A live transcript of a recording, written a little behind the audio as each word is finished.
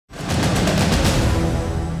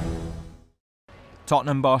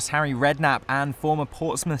Tottenham boss Harry Redknapp and former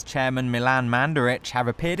Portsmouth chairman Milan Mandaric have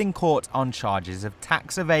appeared in court on charges of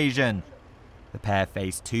tax evasion. The pair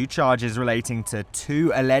face 2 charges relating to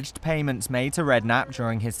 2 alleged payments made to Redknapp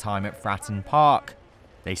during his time at Fratton Park.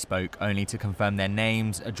 They spoke only to confirm their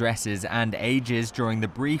names, addresses and ages during the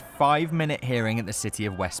brief 5-minute hearing at the City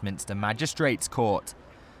of Westminster Magistrates Court.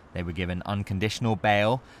 They were given unconditional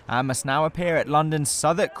bail and must now appear at London's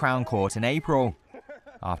Southwark Crown Court in April.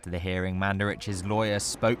 After the hearing, Mandaric's lawyer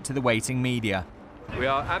spoke to the waiting media. We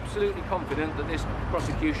are absolutely confident that this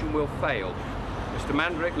prosecution will fail. Mr.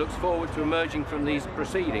 Mandaric looks forward to emerging from these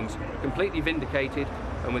proceedings completely vindicated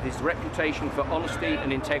and with his reputation for honesty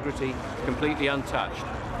and integrity completely untouched.